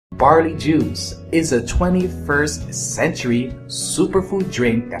Barley juice is a 21st century superfood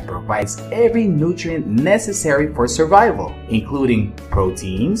drink that provides every nutrient necessary for survival, including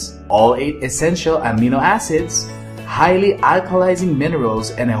proteins, all 8 essential amino acids, highly alkalizing minerals,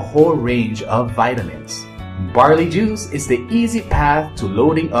 and a whole range of vitamins. Barley juice is the easy path to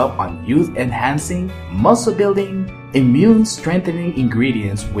loading up on youth-enhancing, muscle-building, immune-strengthening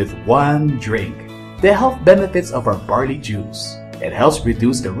ingredients with one drink. The health benefits of our barley juice. It helps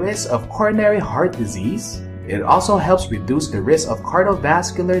reduce the risk of coronary heart disease. It also helps reduce the risk of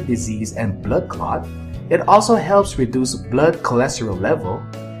cardiovascular disease and blood clot. It also helps reduce blood cholesterol level.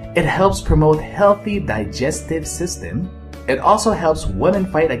 It helps promote healthy digestive system. It also helps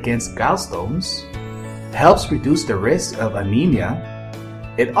women fight against gallstones. Helps reduce the risk of anemia.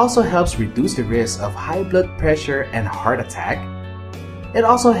 It also helps reduce the risk of high blood pressure and heart attack. It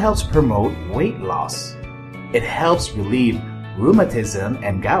also helps promote weight loss. It helps relieve rheumatism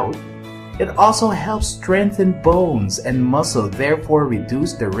and gout. It also helps strengthen bones and muscle, therefore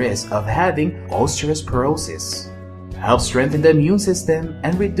reduce the risk of having osteoporosis. Helps strengthen the immune system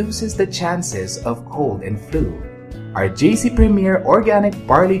and reduces the chances of cold and flu. Our jcpremiere organic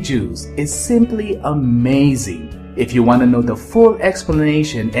barley juice is simply amazing. If you want to know the full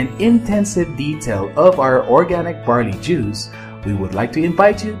explanation and intensive detail of our organic barley juice, we would like to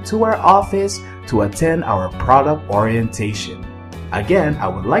invite you to our office to attend our product orientation. Again, I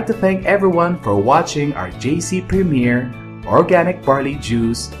would like to thank everyone for watching our jcpremiere organic barley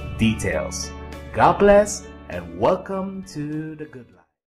juice details. God bless and welcome to the good life.